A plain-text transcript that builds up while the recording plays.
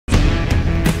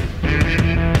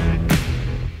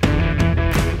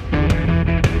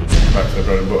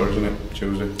up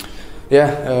Tuesday?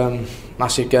 Yeah,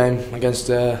 massive game against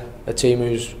a team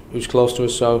who's close to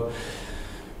us, so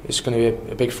it's going to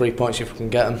be a big 3 points if we can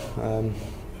get them.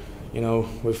 You know,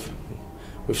 we've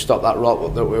stopped that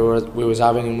rot that we was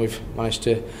having, and we've managed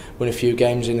to win a few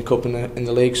games in the cup and in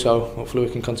the league. So hopefully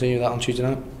we can continue that on Tuesday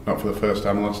night. Not for the first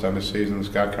time, last time this season. The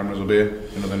Sky cameras will be here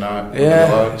another night.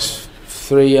 Yeah, it's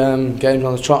 3 games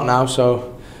on the trot now,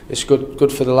 so it's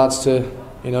good for the lads to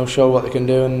show what they can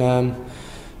do. And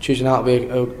Tuesday night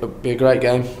will be a great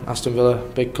game. Aston Villa,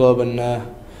 big club, and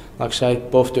like I say,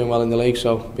 both doing well in the league,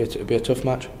 so it'll be a tough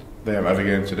match. They haven't had a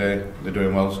game today. They're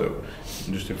doing well, so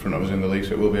just in front of us in the league,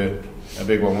 so it will be a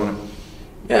big one, won't it?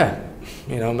 Yeah,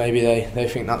 maybe they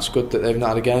think that's good that they've not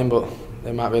had a game, but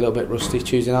they might be a little bit rusty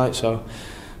Tuesday night, so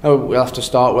we'll have to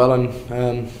start well,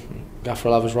 and Gaffer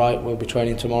will have us right. We'll be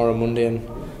training tomorrow and Monday and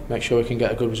make sure we can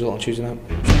get a good result on Tuesday night.